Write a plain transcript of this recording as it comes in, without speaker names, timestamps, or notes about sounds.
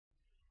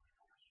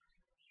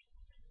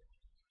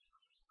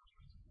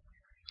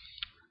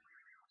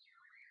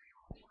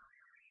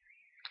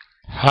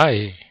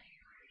Hi,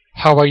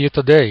 how are you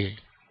today?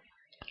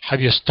 Have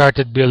you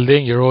started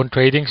building your own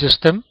trading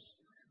system?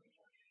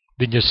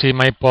 Did you see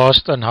my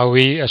post on how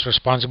we as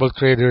responsible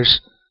traders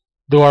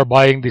do our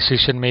buying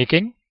decision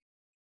making?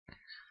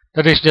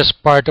 That is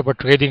just part of a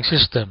trading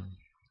system.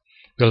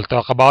 We'll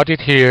talk about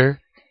it here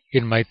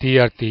in my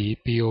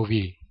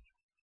TRT-POV.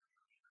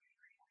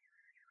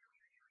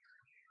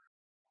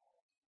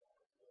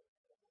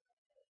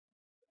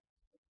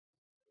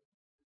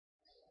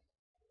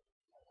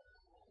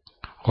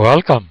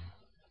 Welcome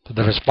to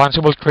the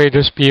Responsible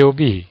Traders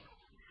POV.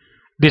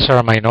 These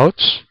are my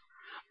notes,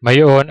 my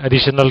own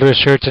additional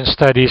research and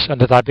studies on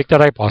the topic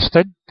that I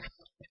posted,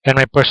 and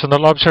my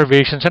personal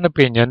observations and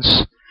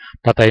opinions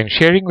that I am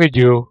sharing with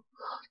you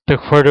to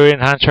further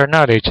enhance our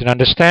knowledge and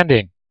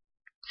understanding.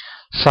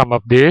 Some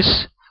of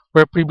these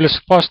were previously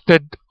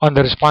posted on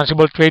the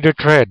Responsible Trader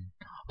thread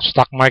of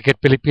Stock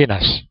Market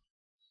Pilipinas.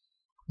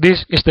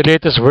 This is the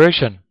latest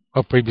version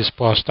of previous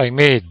posts I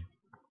made.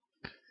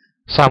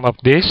 Some of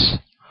these,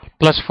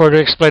 plus further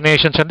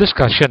explanations and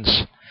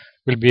discussions,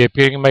 will be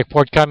appearing in my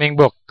forthcoming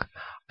book,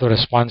 The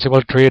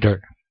Responsible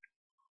Trader.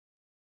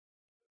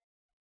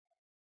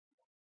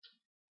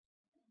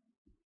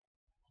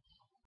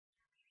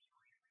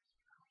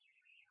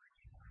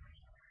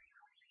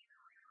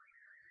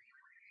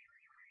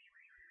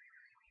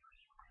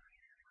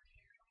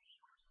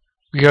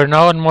 We are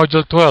now on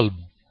Module 12,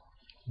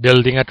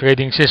 Building a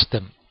Trading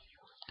System.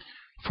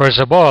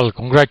 First of all,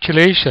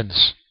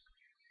 congratulations!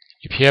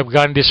 If you have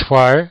gone this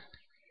far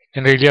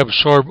and really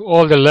absorbed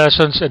all the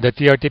lessons and the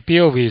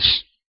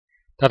TRT-POVs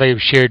that I have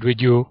shared with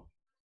you,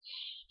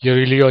 you're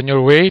really on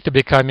your way to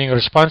becoming a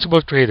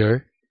responsible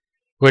trader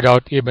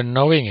without even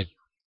knowing it.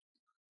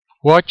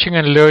 Watching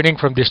and learning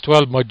from these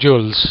 12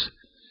 modules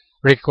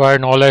require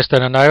no less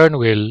than an iron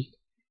will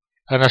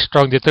and a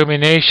strong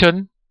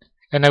determination,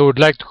 and I would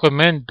like to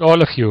commend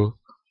all of you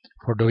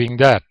for doing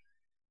that.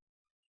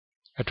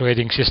 A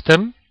trading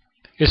system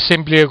is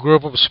simply a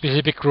group of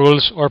specific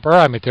rules or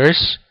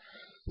parameters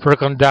for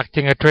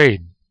conducting a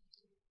trade.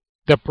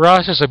 The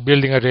process of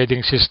building a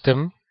trading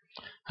system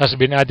has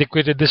been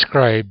adequately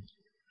described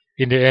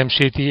in the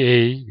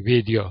MCTA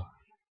video.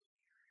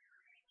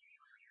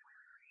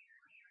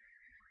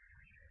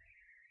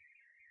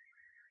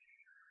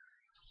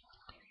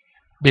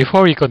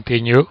 Before we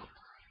continue,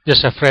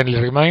 just a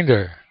friendly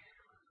reminder.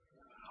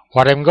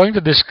 What I'm going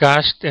to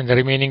discuss in the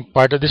remaining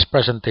part of this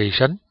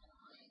presentation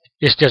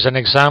is just an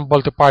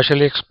example to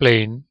partially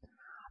explain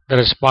the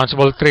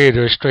responsible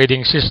trader's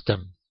trading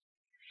system.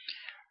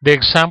 The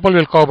example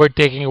will cover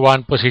taking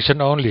one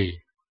position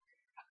only,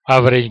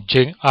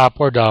 averaging up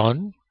or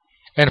down,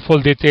 and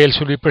full details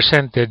will be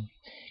presented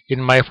in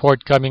my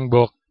forthcoming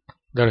book,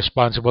 The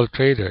Responsible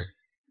Trader.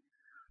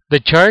 The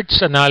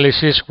charts,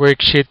 analysis,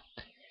 worksheet,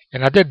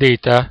 and other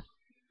data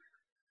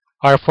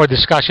are for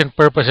discussion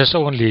purposes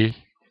only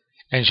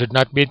and should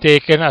not be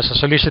taken as a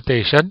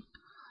solicitation,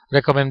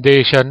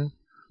 recommendation,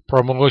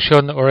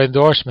 promotion, or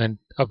endorsement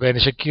of any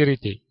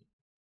security.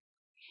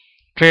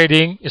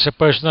 Trading is a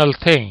personal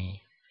thing,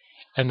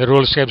 and the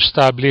rules I have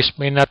established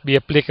may not be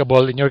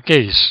applicable in your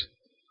case.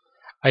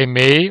 I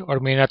may or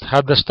may not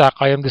have the stock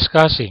I am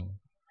discussing.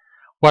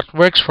 What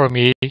works for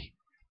me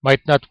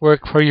might not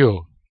work for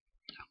you.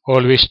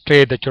 Always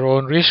trade at your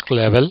own risk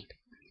level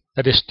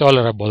that is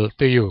tolerable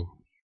to you.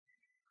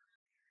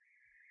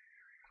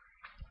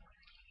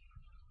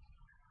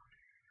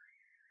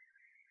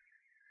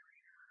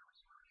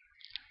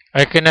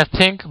 I cannot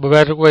think of a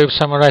better way of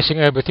summarizing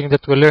everything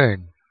that we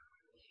learned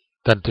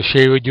than to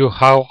share with you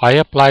how I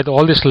applied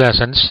all these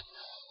lessons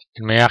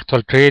in my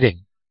actual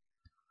trading.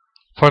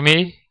 For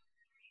me,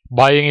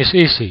 buying is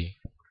easy.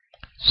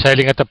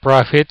 Selling at a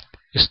profit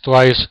is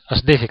twice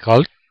as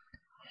difficult,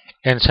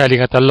 and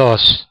selling at a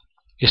loss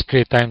is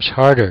 3 times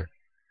harder.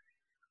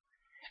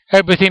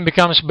 Everything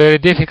becomes very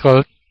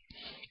difficult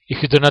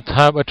if you do not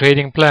have a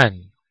trading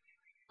plan.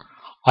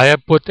 I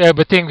have put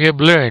everything we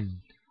have learned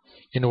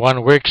in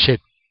one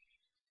worksheet,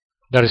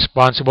 The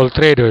Responsible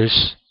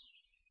Trader's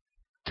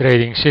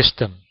Trading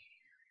System.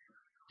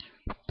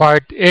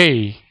 Part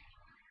A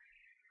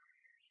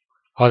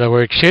of the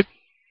worksheet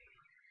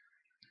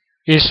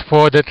is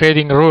for the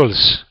trading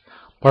rules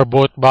for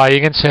both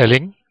buying and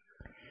selling,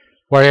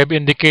 where I have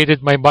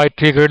indicated my buy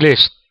trigger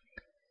list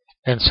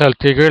and sell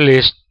trigger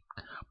list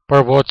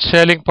for both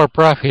selling for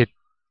profit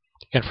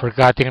and for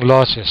cutting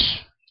losses.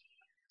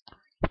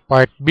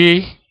 Part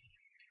B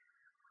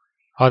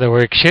of the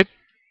worksheet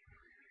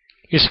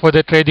is for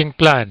the trading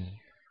plan,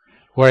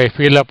 where I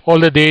fill up all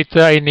the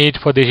data I need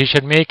for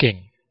decision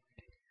making.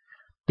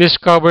 This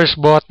covers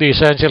both the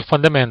essential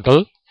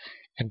fundamental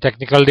and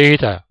technical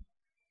data.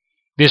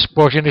 This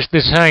portion is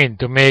designed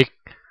to make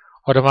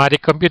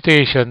automatic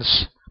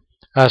computations,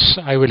 as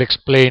I will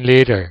explain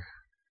later.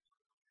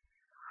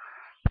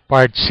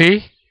 Part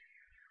C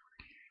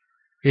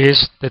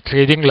is the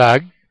trading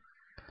log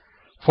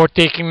for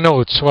taking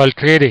notes while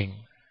trading.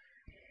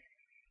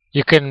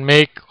 You can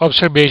make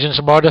observations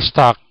about the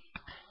stock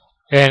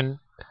and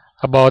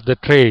about the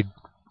trade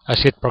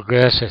as it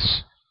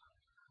progresses.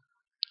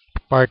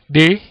 Part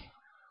D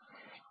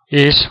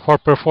is for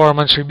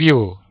performance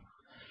review,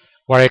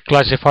 where I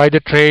classify the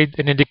trade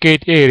and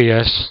indicate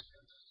areas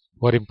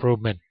for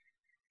improvement.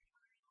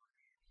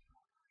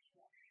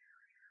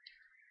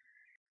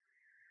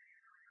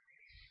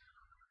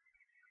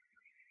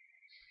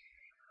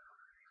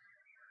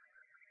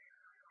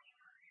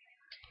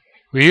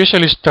 We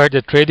usually start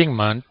the trading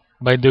month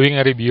by doing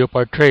a review of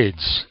our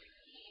trades.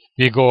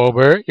 We go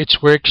over each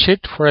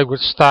worksheet for every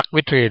stock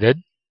we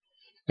traded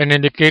and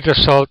indicate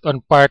result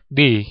on Part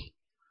D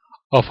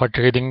of our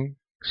trading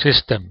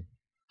system.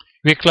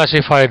 We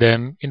classify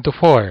them into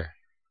four: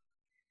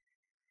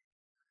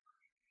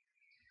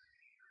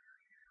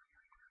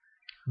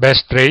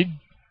 best trade,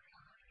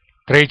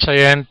 trades I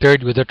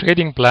entered with a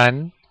trading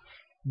plan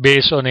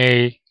based on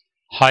a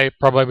high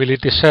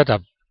probability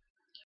setup,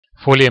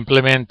 fully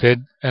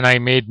implemented, and I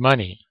made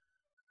money.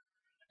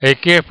 I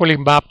carefully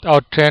mapped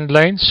out trend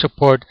lines,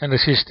 support, and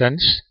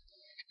resistance,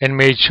 and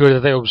made sure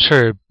that I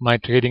observed my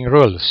trading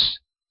rules.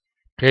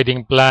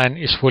 Trading plan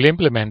is fully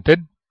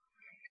implemented,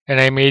 and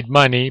I made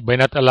money by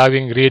not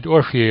allowing greed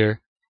or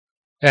fear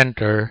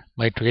enter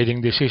my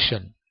trading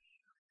decision.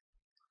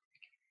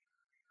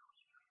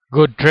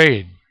 Good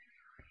trade.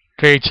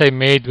 Trades I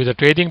made with a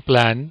trading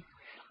plan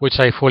which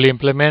I fully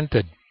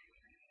implemented.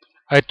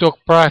 I took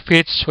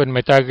profits when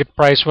my target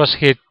price was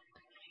hit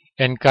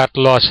and cut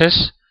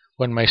losses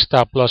when my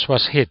stop loss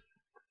was hit.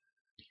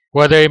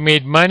 Whether I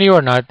made money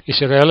or not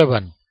is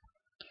irrelevant.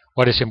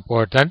 What is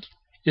important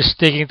is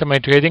sticking to my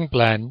trading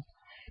plan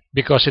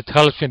because it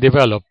helps me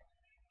develop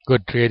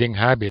good trading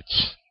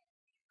habits.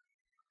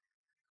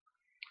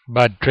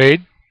 Bad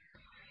trade.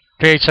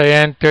 Trades I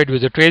entered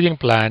with a trading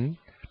plan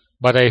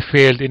but I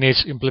failed in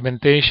its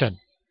implementation.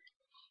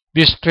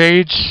 These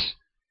trades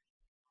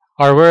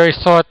are where I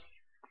thought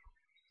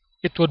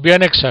it would be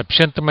an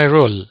exception to my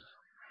rule.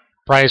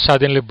 Price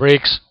suddenly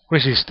breaks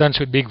resistance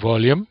with big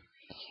volume,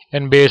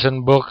 and based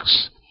on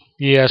books,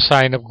 a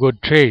sign of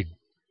good trade.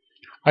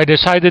 I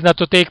decided not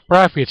to take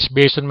profits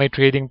based on my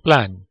trading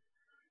plan.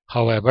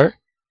 However,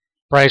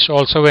 price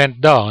also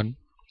went down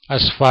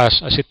as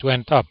fast as it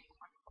went up.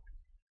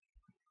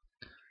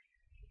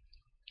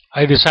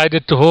 I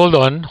decided to hold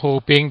on,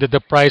 hoping that the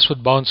price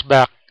would bounce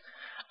back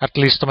at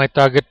least to my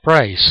target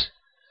price.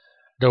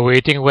 The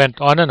waiting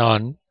went on and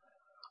on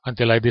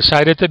until I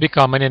decided to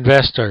become an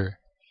investor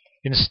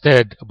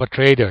instead of a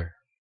trader.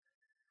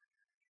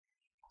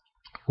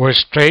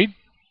 Worst trade?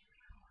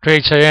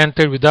 Trades I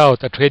entered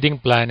without a trading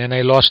plan and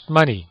I lost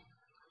money.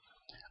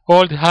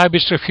 Old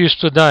habits refuse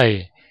to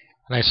die,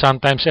 and I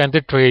sometimes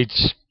enter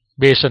trades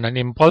based on an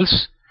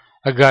impulse,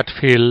 a gut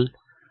feel,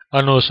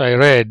 a news I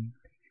read,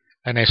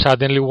 and I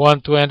suddenly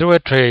want to enter a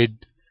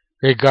trade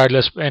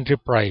regardless of entry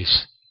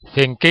price,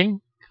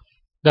 thinking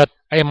that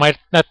I might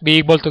not be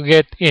able to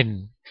get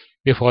in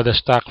before the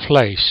stock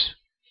flies.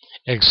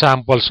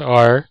 Examples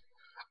are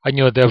a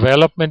new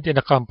development in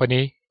a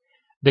company,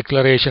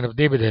 declaration of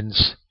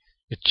dividends,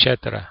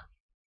 etc.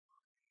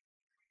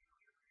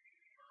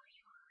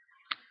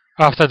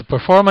 After the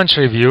performance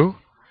review,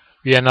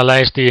 we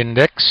analyze the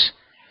index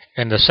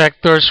and the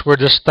sectors where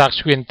the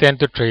stocks we intend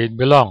to trade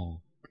belong.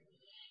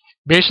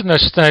 Based on our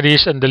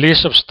studies and the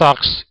list of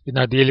stocks in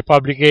our daily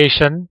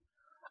publication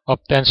of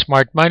 10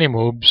 Smart Money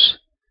Moves,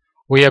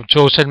 we have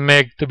chosen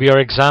MEG to be our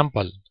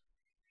example.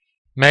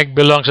 MEG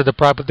belongs to the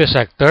property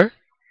sector,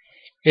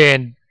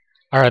 and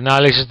our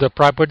analysis of the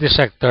property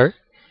sector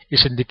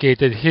is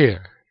indicated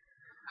here.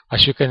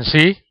 As you can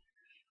see,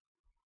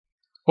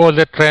 all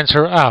the trends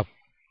are up: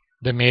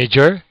 the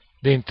major,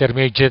 the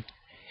intermediate,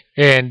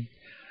 and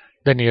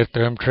the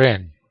near-term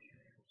trend.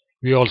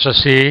 We also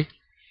see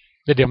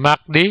that the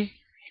MACD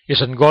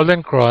is on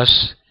golden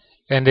cross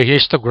and the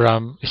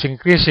histogram is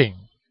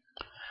increasing.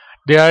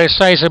 They are a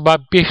size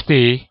above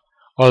 50,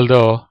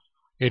 although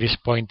it is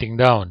pointing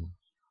down.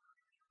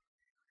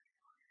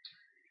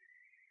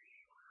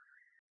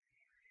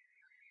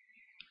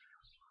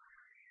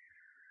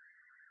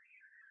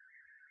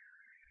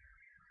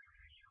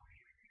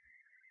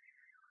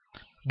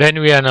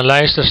 Then we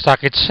analyze the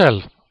stock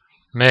itself,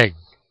 MEG.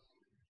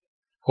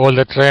 All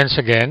the trends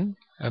again,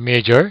 a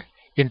major,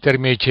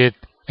 intermediate,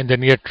 and the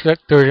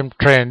near-term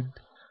trend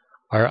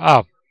are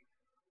up.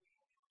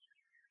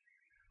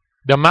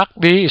 The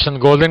MACD is on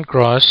golden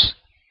cross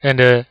and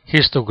the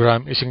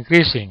histogram is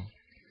increasing.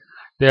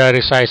 They are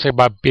a size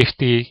above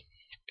 50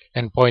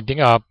 and pointing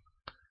up,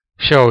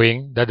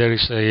 showing that there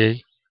is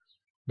a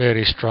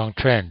very strong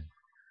trend.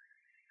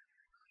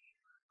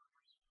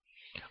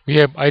 We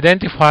have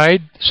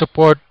identified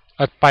support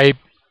at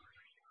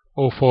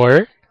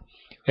 504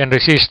 and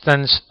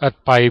resistance at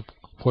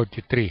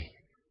 543.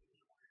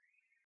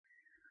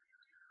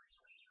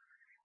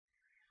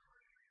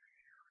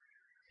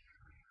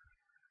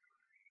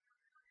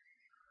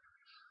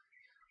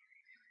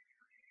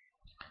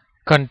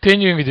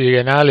 Continuing with the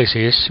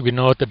analysis, we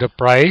note that the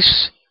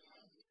price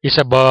is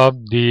above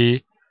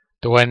the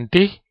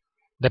 20,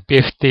 the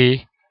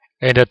 50,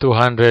 and the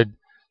 200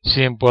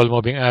 simple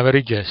moving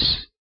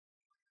averages.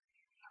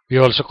 We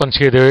also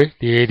consider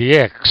the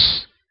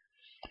ADX.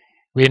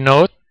 We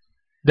note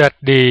that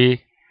the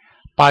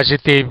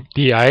positive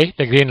DI,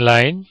 the green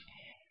line,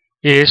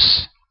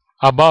 is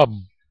above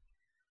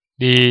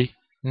the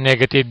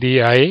negative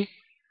DI,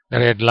 the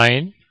red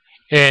line,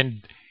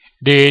 and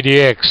the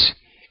ADX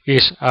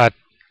is at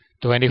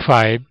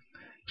 25,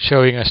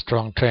 showing a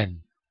strong trend.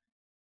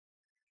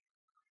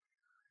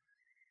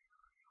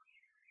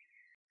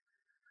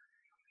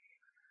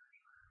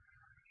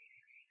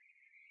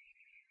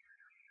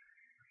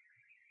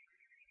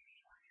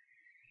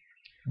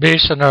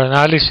 Based on our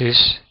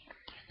analysis,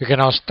 we can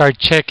now start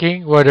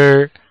checking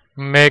whether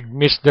MEG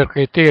meets the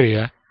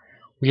criteria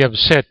we have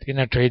set in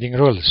our trading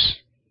rules.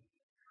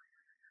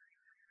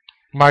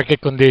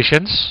 Market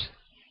conditions,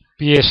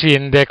 PSE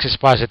index is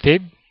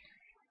positive.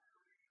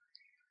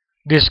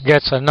 This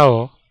gets a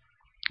no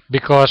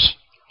because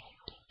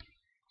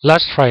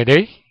last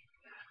Friday,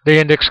 the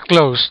index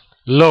closed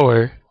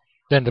lower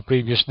than the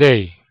previous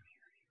day.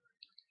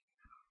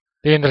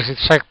 The industry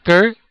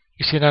sector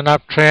is in an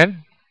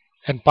uptrend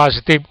and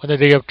positive on the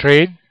day of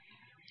trade.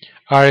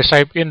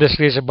 RSI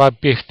industry is above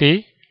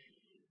 50.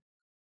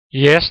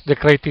 Yes, the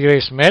criteria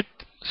is met,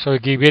 so we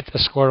give it a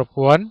score of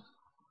 1.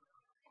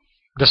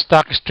 The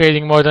stock is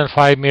trading more than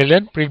 5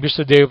 million previous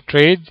to day of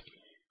trade.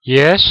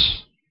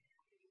 Yes.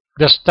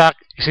 The stock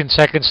is in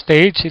second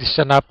stage. It is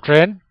an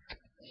uptrend.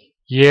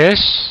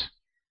 Yes.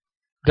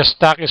 The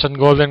stock is on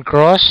golden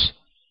cross.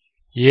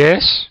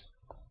 Yes.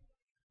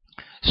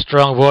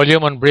 Strong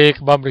volume on break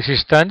above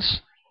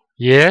resistance.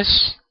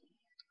 Yes.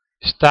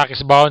 Stock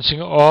is bouncing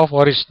off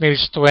or is near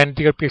its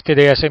 20 or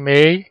 50-day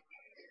SMA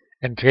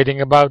and trading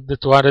above the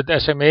 200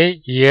 SMA.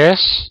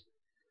 Yes.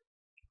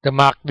 The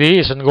MACD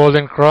is on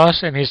golden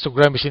cross and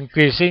histogram is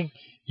increasing.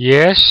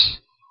 Yes.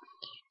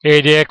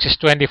 ADX is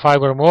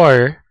 25 or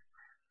more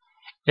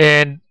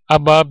and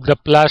above the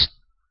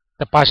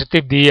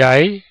positive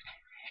DI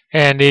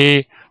and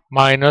the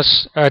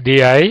minus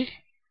DI.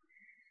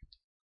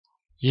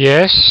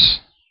 Yes.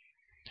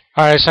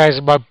 RSI is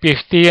above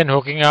 50 and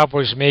hooking up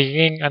or is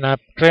making an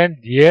uptrend.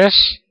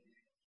 Yes.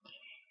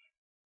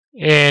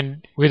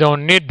 And we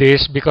don't need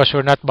this because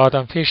we're not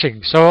bottom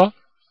fishing. So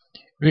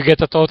we get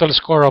a total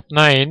score of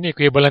 9,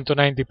 equivalent to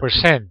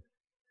 90%.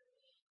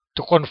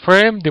 To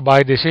confirm the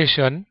buy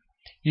decision,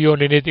 you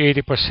only need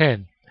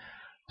 80%.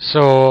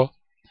 So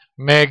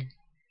MEG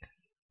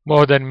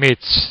more than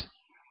meets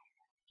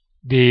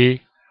the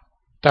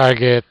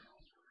target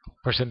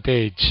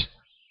percentage.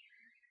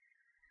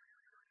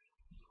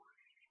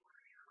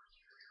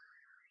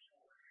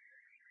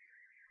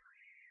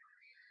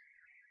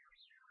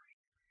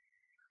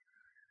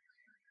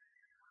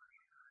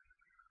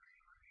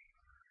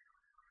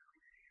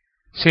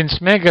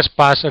 Since MEG has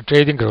passed our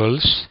trading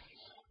rules,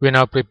 we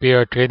now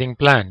prepare a trading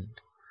plan.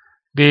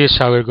 This is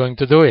how we're going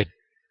to do it.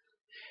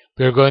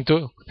 We're going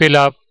to fill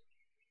up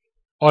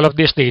all of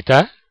this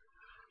data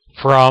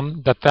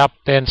from the top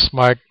 10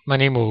 smart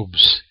money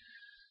moves,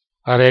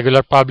 a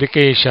regular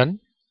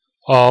publication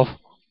of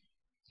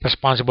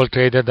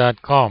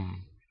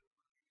responsibletrader.com.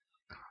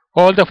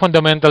 All the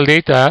fundamental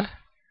data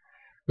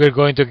we're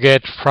going to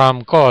get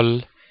from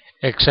call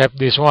except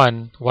this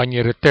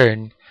one-year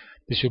return.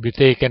 This will be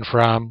taken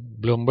from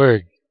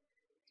Bloomberg.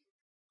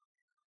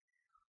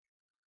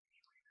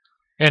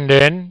 And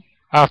then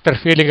after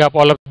filling up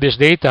all of this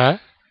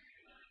data,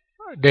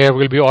 there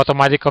will be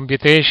automatic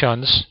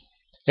computations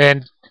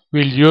and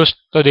we'll use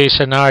today's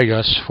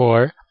scenarios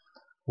for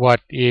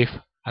what if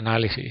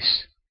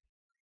analysis.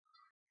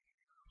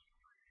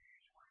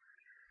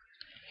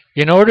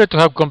 In order to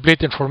have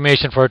complete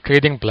information for a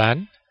trading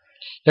plan,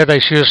 let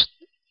us use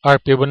our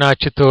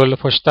Fibonacci tool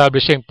for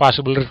establishing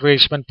possible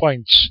retracement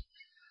points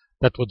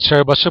that would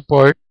serve as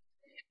support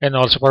and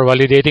also for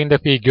validating the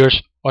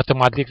figures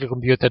automatically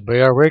computed by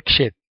our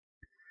worksheet.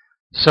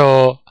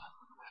 So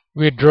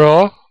we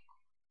draw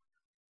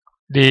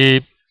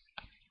the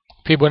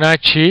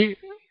Fibonacci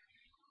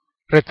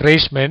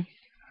retracement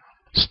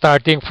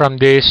starting from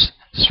this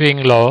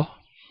swing low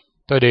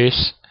to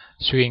this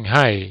swing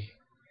high.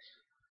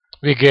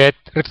 We get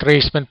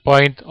retracement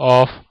point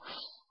of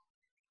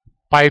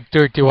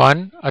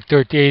 531 at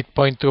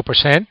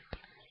 38.2%,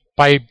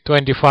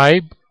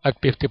 525 at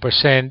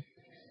 50%,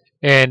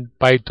 and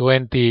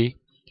 520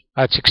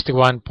 at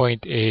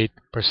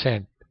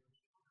 61.8%.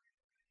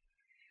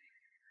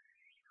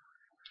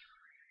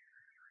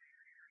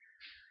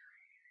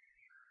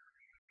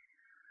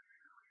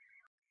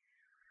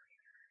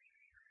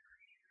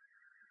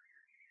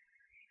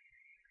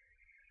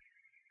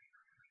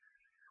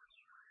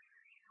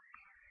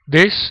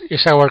 This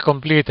is our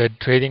completed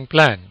trading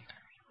plan.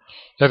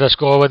 Let us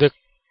go over the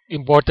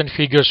important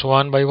figures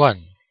one by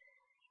one.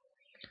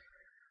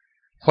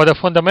 For the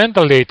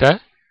fundamental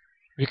data,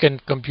 we can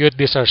compute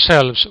this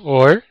ourselves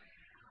or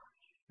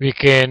we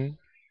can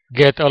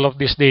get all of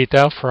this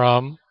data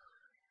from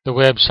the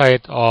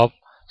website of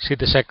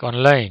Citysec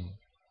Online.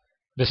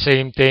 The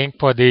same thing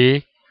for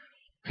the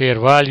fair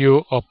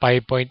value of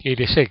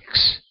 5.86.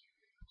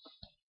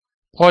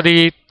 For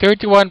the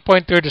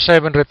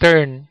 31.37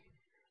 return,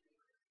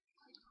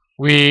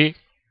 we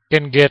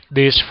can get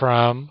this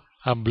from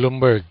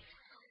Bloomberg.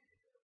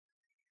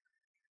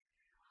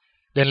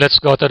 Then let's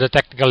go to the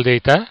technical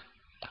data.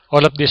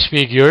 All of these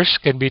figures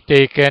can be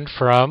taken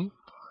from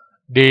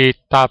the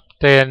top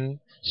 10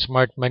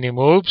 smart money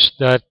moves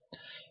that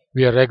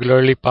we are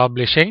regularly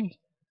publishing.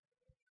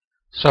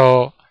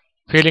 So,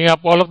 filling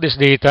up all of this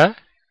data,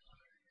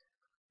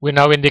 we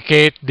now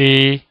indicate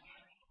the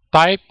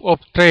type of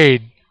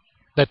trade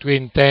that we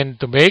intend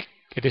to make.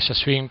 It is a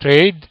swing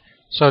trade.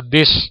 So,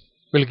 this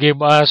will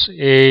give us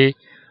a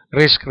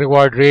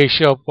risk-reward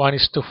ratio of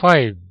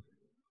 1:5.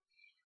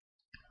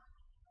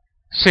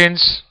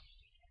 Since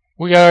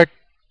we are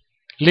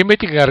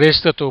limiting a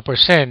risk to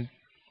 2%,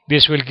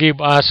 this will give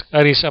us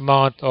a risk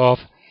amount of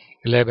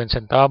 11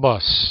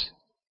 centavos.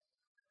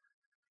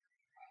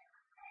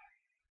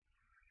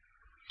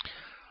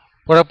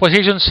 For a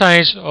position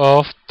size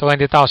of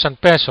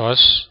 20,000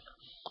 pesos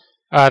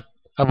at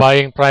a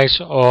buying price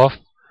of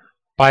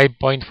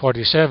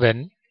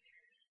 5.47,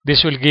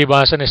 this will give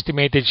us an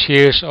estimated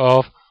shares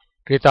of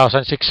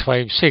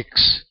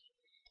 3,656.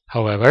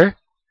 However,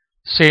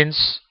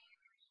 since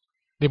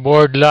the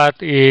board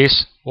lot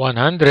is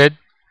 100,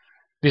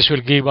 this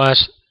will give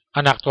us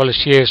an actual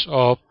shares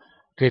of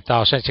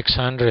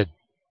 3,600.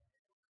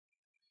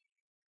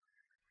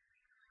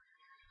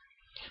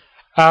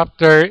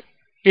 After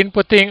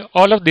inputting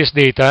all of this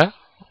data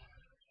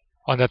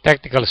on the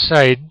technical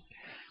side,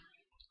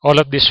 all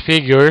of these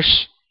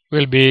figures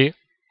will be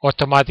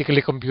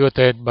automatically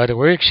computed by the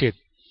worksheet,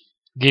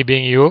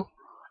 giving you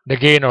the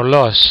gain or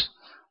loss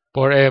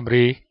for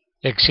every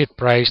exit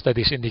price that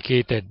is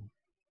indicated.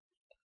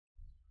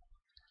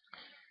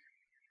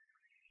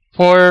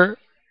 For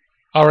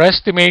our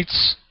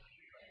estimates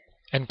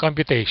and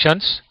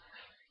computations,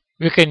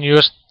 we can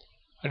use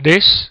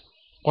this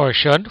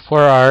portion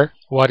for our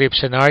what-if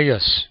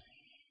scenarios.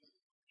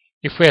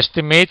 If we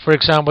estimate, for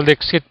example, the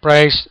exit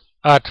price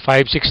at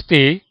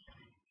 560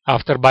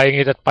 after buying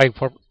it at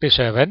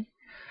 547,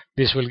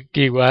 this will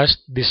give us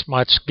this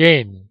much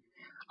gain.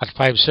 At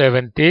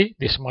 570,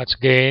 this much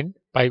gain.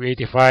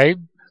 585,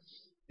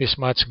 this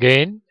much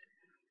gain.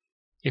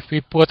 If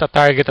we put a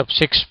target of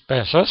 6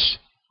 pesos,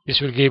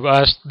 this will give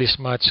us this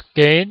much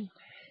gain.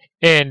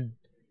 And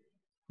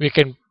we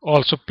can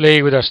also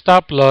play with our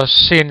stop loss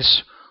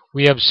since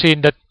we have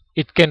seen that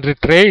it can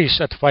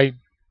retrace at 5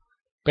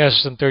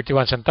 pesos and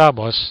 31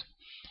 centavos.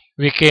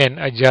 We can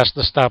adjust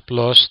the stop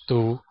loss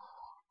to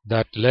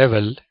that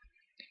level.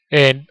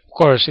 And of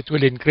course, it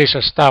will increase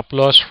our stop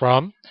loss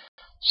from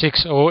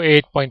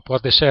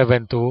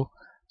 608.47 to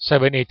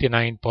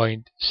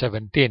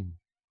 789.17.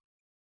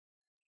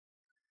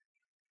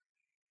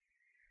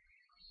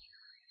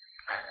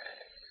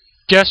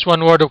 Just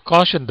one word of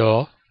caution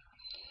though,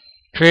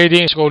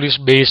 trading is always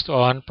based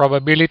on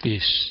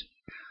probabilities.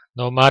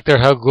 No matter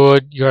how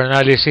good your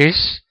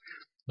analysis,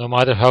 no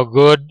matter how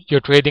good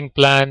your trading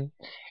plan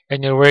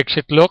and your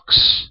worksheet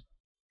looks,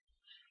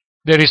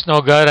 there is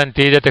no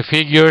guarantee that the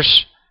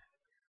figures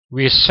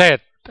we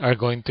set are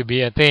going to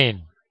be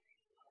attained.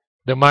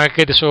 The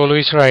market is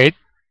always right,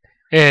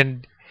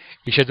 and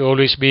you should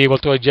always be able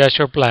to adjust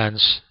your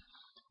plans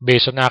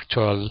based on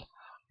actual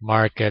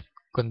market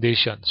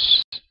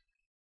conditions.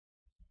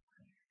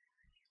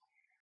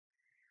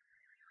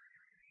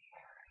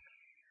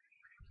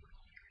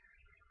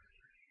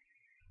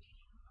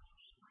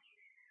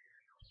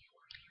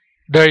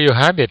 There you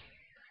have it,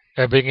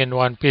 everything in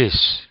one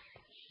piece.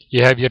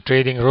 You have your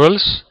trading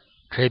rules,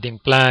 trading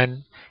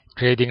plan,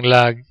 trading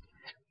log,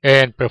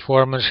 and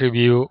performance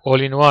review all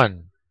in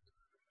one.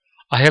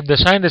 I have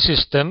designed the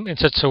system in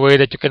such a way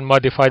that you can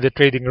modify the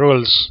trading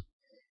rules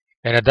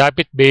and adapt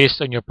it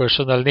based on your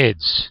personal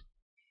needs.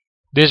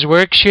 This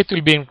worksheet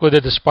will be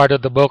included as part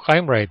of the book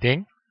I'm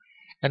writing,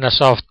 and a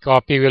soft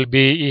copy will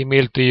be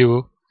emailed to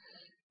you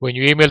when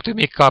you email to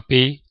me a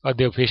copy of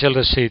the official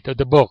receipt of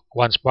the book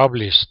once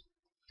published.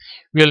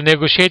 We'll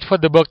negotiate for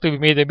the book to be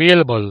made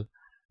available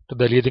to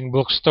the leading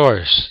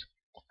bookstores.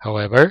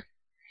 However,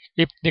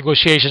 if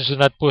negotiations do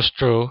not push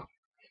through,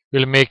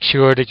 we'll make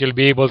sure that you'll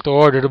be able to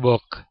order the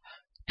book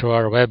through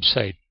our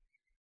website.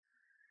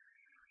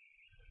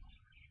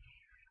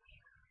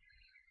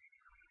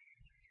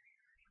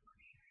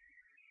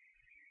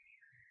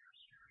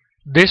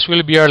 This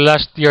will be our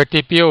last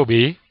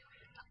TRT-POV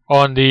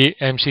on the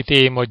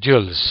MCTA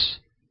modules.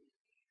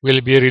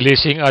 We'll be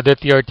releasing other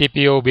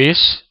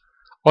TRT-POVs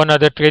on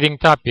other trading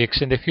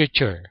topics in the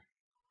future.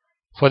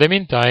 For the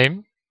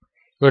meantime,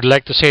 we would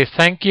like to say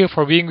thank you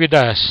for being with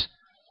us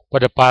for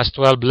the past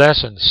 12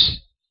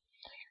 lessons.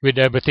 With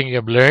everything you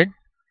have learned,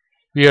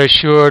 we are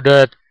sure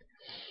that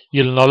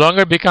you'll no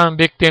longer become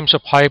victims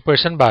of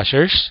hypers and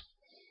bashers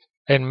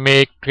and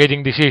make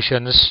trading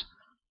decisions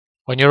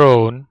on your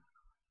own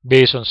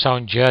based on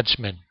sound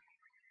judgment.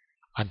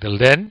 Until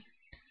then,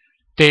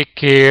 take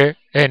care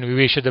and we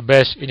wish you the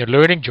best in your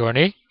learning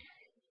journey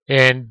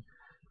and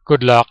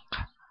good luck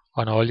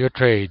on all your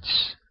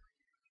trades.